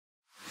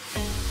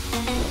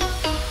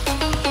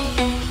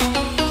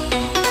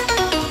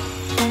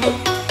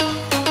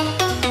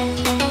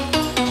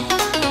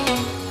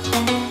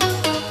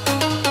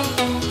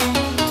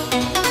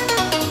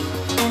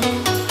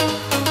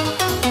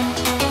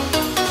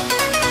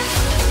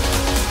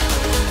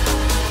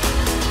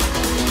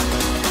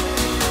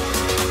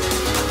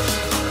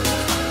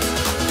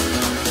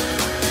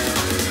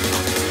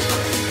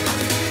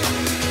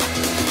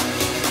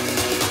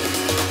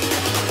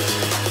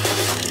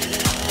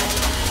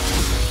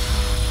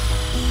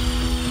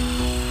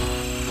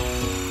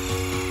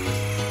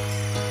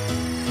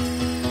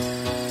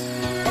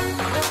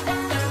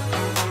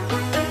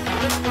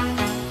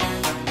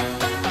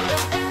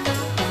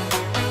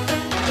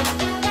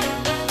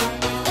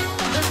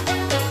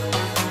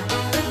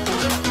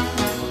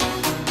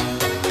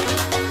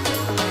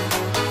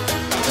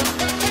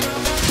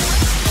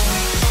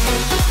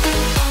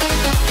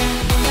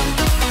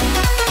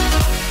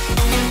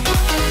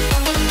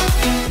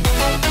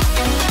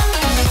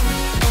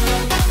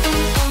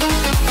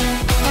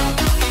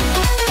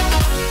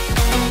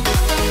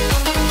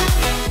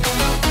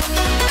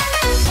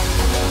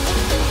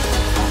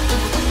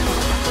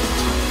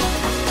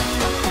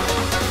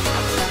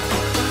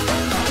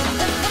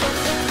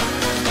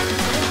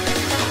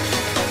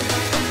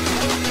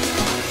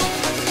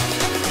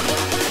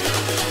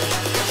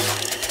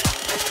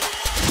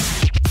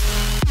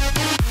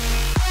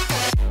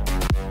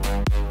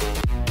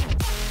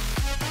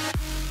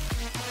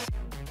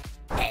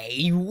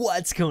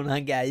What's going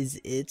on, guys?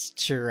 It's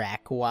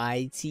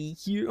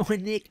TrackYT here,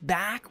 and Nick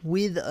back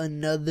with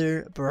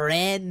another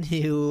brand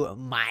new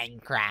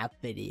Minecraft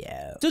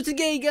video. So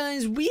today,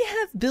 guys, we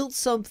have built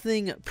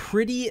something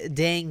pretty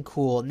dang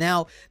cool.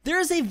 Now, there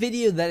is a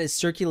video that is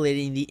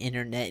circulating the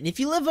internet, and if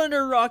you live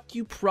under a rock,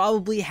 you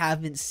probably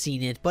haven't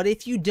seen it, but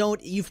if you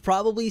don't, you've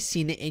probably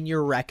seen it in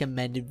your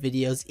recommended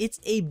videos. It's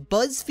a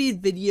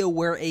Buzzfeed video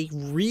where a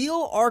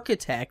real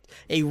architect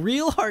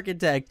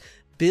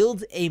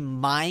build a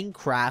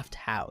Minecraft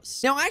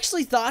house. Now, I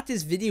actually thought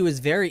this video was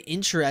very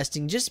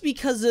interesting just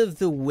because of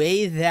the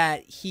way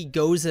that he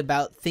goes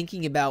about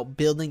thinking about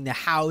building the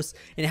house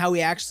and how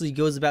he actually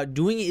goes about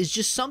doing it is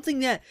just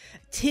something that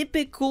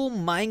typical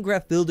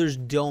Minecraft builders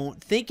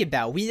don't think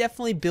about. We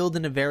definitely build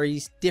in a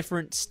very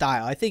different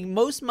style. I think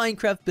most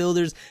Minecraft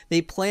builders,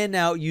 they plan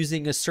out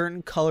using a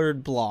certain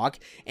colored block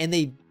and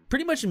they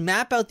pretty much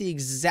map out the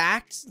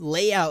exact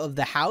layout of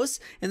the house,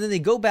 and then they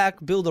go back,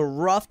 build a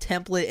rough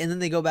template, and then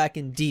they go back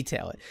and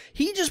detail it.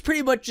 He just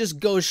pretty much just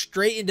goes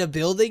straight into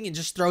building and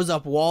just throws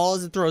up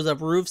walls and throws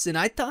up roofs, and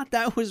I thought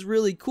that was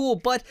really cool,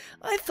 but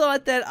I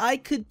thought that I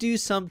could do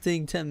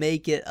something to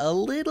make it a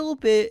little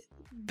bit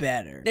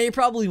better. Now, you're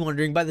probably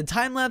wondering, by the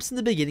time lapse in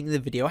the beginning of the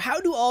video, how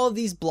do all of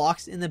these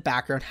blocks in the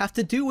background have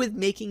to do with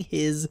making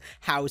his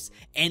house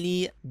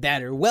any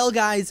better? Well,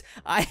 guys,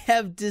 I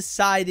have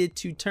decided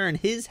to turn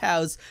his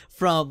house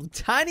from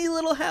tiny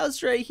little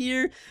house right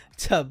here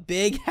to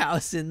big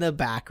house in the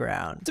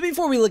background. So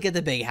before we look at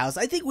the big house,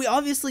 I think we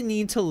obviously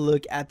need to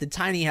look at the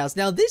tiny house.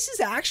 Now, this is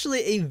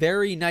actually a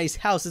very nice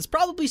house. It's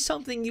probably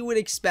something you would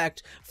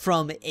expect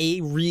from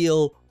a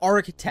real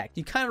architect.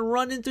 You kind of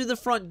run in through the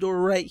front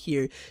door right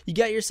here. You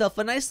got yourself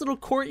a nice little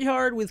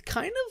courtyard with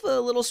kind of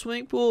a little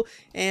swimming pool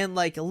and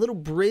like a little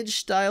bridge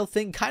style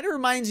thing. Kind of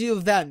reminds you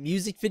of that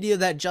music video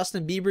that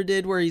Justin Bieber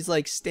did where he's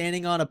like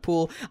standing on a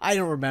pool. I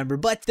don't remember.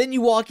 But then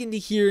you walk into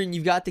here and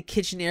you've got the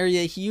kitchen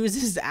area. He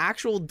uses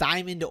actual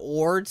diamond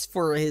ores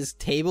for his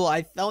table.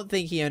 I don't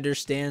think he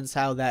understands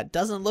how that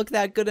doesn't look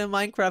that good in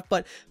Minecraft,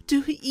 but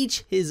to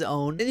each his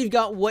own. Then you've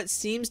got what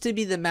seems to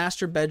be the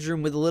master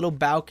bedroom with a little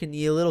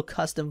balcony, a little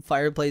custom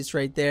fireplace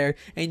right there,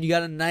 and you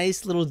got a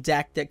nice little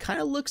deck that kind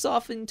of looks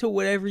off into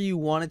whatever you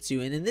want it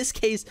to, and in this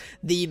case,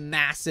 the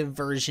massive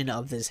version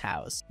of this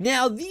house.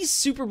 Now, these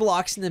super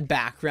blocks in the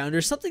background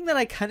are something that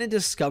I kind of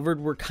discovered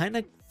were kind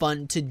of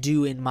fun to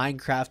do in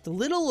Minecraft a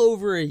little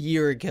over a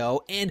year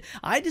ago, and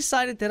I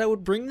decided that I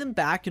would bring them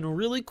back in a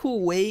really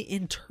cool way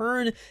and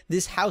turn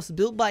this house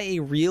built by a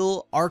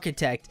real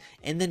architect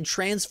and then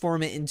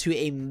transform it into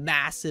a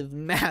massive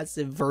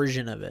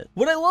version of it.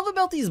 What I love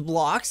about these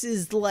blocks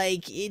is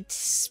like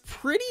it's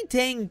pretty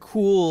dang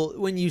cool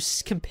when you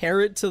compare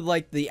it to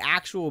like the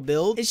actual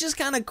build. It's just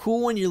kind of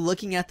cool when you're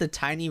looking at the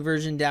tiny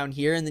version down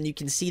here and then you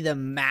can see the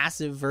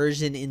massive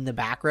version in the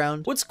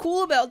background. What's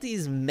cool about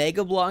these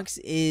mega blocks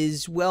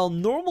is, well,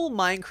 normal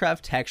Minecraft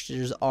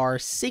textures are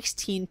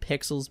 16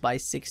 pixels by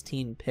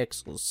 16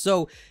 pixels.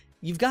 So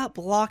you've got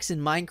blocks in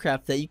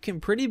Minecraft that you can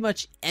pretty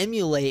much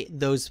emulate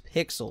those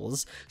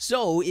pixels.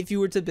 So if you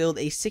were to build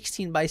a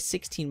 16 by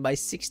 16 by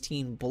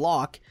 16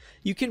 block,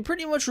 you can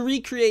pretty much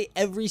recreate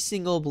every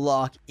single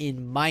block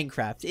in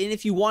Minecraft. And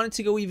if you wanted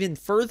to go even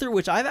further,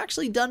 which I've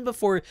actually done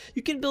before,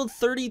 you can build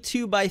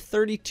 32 by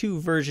 32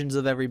 versions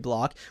of every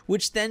block,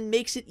 which then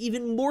makes it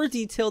even more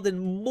detailed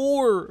and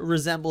more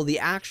resemble the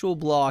actual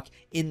block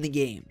in the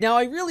game. Now,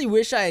 I really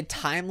wish I had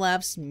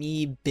time-lapsed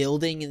me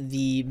building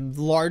the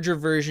larger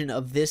version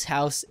of this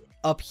house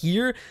up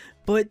here,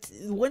 but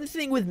one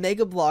thing with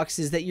mega blocks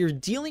is that you're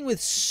dealing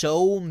with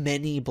so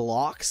many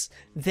blocks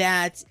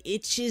that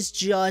it is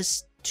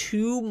just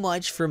too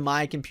much for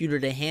my computer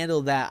to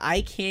handle, that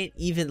I can't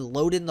even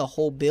load in the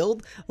whole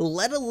build,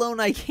 let alone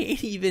I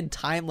can't even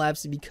time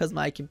lapse it because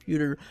my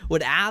computer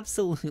would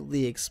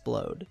absolutely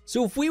explode.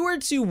 So if we were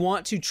to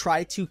want to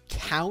try to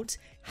count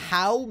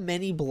how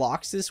many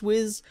blocks this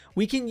was,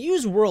 we can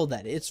use world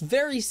edit. It's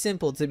very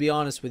simple, to be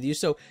honest with you.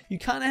 So you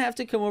kind of have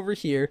to come over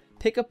here,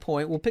 pick a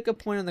point. We'll pick a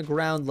point on the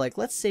ground, like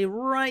let's say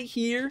right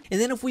here,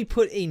 and then if we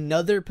put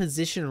another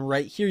position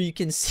right here, you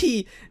can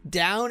see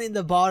down in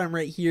the bottom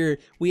right here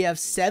we have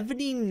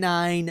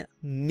 79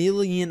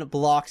 million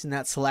blocks in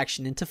that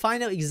selection. And to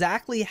find out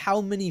exactly how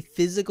many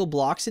physical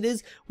blocks it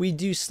is, we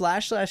do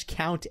 /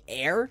 count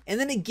air, and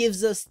then it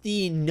gives us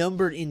the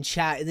number in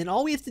chat, and then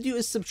all we have to do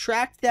is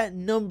subtract that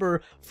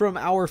number from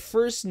our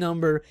first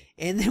number,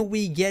 and then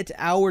we get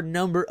our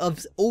number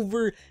of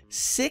over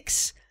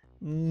 6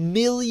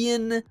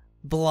 million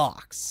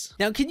blocks.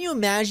 Now, can you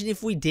imagine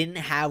if we didn't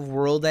have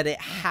world edit,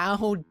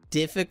 how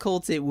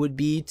difficult it would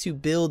be to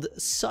build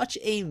such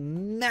a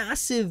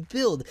massive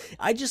build?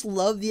 I just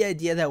love the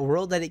idea that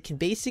world edit can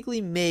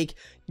basically make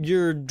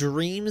your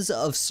dreams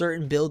of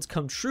certain builds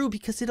come true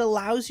because it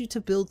allows you to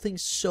build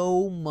things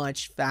so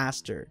much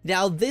faster.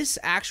 Now, this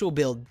actual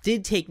build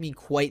did take me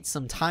quite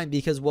some time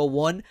because, well,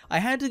 one, I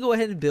had to go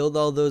ahead and build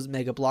all those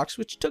mega blocks,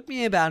 which took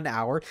me about an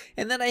hour,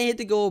 and then I had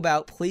to go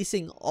about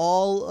placing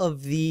all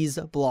of these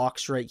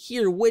blocks right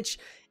here, which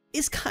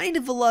is kind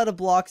of a lot of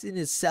blocks in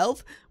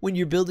itself when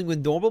you're building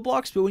with normal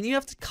blocks, but when you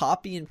have to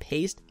copy and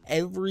paste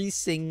every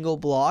single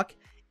block,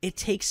 it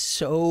takes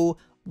so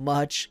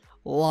much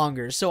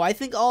longer. So I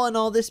think all in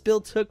all, this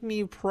build took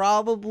me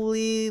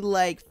probably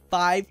like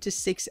 5 to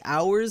 6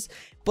 hours,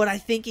 but I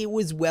think it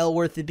was well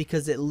worth it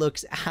because it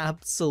looks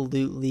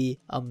absolutely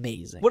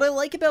amazing. What I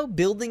like about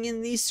building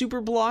in these super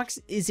blocks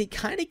is it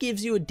kind of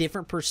gives you a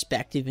different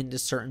perspective into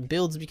certain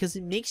builds, because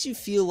it makes you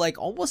feel like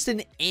almost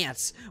an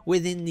ant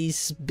within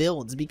these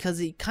builds, because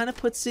it kind of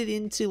puts it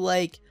into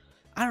like,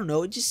 I don't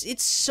know,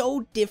 it's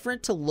so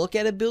different to look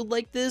at a build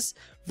like this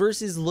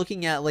versus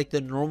looking at like the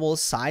normal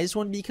size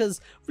one,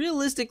 because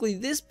realistically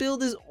this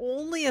build is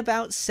only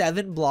about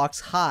 7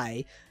 blocks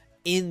high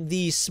in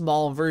the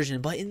small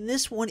version, but in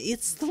this one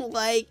it's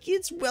like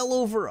it's well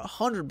over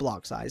 100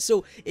 blocks high.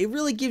 So it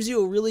really gives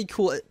you a really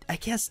cool, I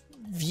guess,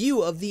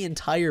 view of the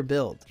entire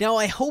build. Now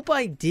I hope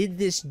I did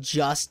this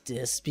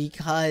justice,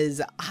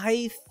 because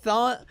I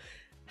thought,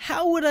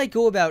 how would I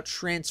go about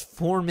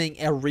transforming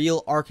a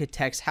real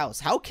architect's house?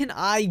 How can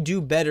I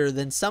do better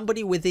than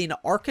somebody with an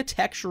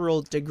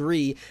architectural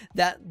degree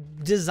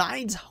that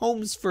designs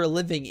homes for a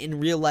living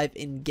in real life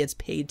and gets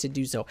paid to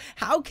do so?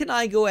 How can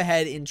I go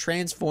ahead and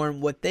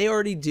transform what they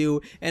already do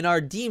and are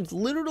deemed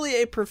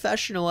literally a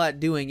professional at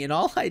doing, and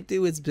all I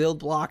do is build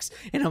blocks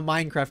in a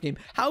Minecraft game?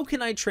 How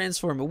can I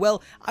transform it?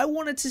 Well, I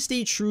wanted to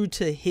stay true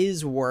to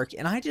his work,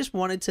 and I just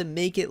wanted to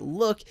make it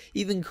look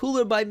even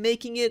cooler by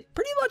making it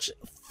pretty much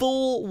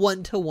full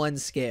 1-to-1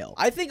 scale.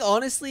 I think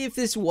honestly, if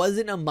this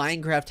wasn't a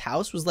Minecraft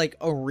house, was like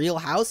a real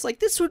house, like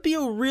this would be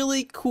a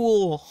really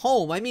cool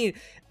home. I mean,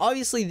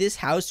 obviously this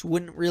house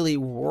wouldn't really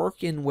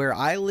work in where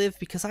I live,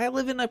 because I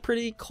live in a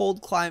pretty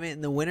cold climate in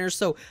the winter.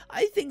 So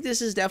I think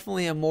this is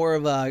definitely a more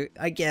of a,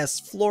 I guess,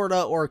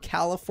 Florida or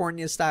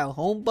California style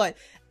home, but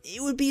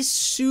it would be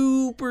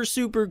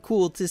super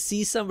cool to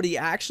see somebody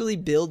actually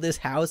build this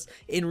house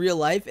in real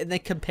life and then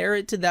compare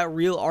it to that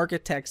real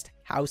architect's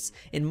house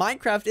in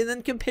Minecraft, and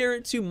then compare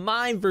it to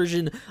my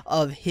version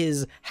of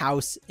his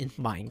house in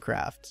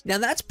Minecraft. Now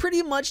that's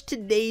pretty much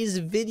today's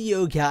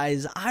video,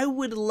 guys. I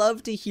would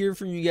love to hear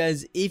from you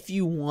guys if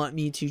you want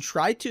me to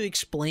try to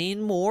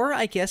explain more,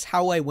 I guess,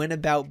 how I went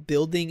about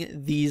building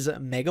these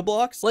mega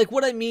blocks. Like,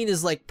 what I mean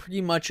is like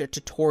pretty much a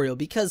tutorial,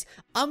 because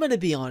I'm gonna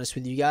be honest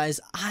with you guys,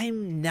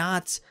 I'm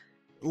not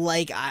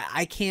like,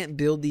 I can't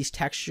build these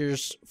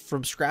textures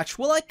from scratch.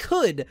 Well, I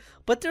could,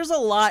 but there's a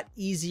lot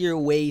easier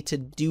way to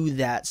do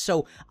that.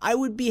 So I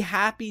would be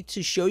happy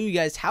to show you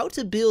guys how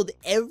to build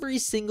every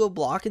single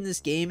block in this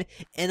game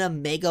in a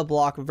mega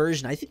block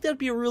version. I think that'd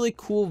be a really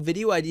cool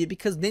video idea,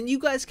 because then you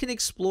guys can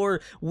explore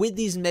with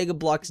these mega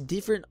blocks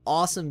different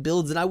awesome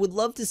builds, and I would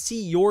love to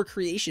see your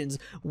creations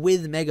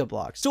with mega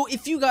blocks. So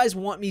if you guys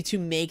want me to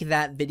make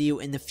that video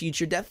in the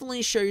future,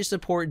 definitely show your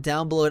support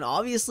down below, and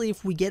obviously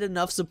if we get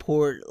enough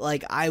support,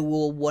 like, I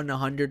will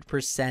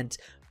 100%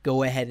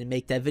 go ahead and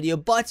make that video.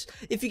 But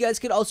if you guys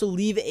could also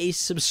leave a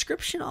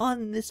subscription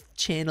on this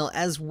channel,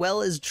 as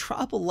well as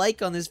drop a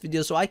like on this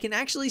video, so I can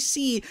actually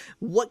see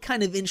what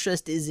kind of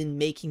interest is in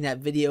making that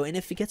video, and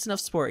if it gets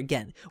enough support,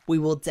 again, we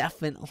will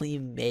definitely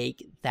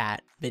make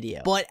that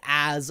video. But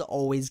as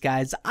always,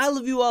 guys, I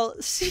love you all.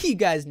 See you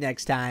guys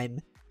next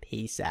time.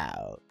 Peace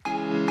out.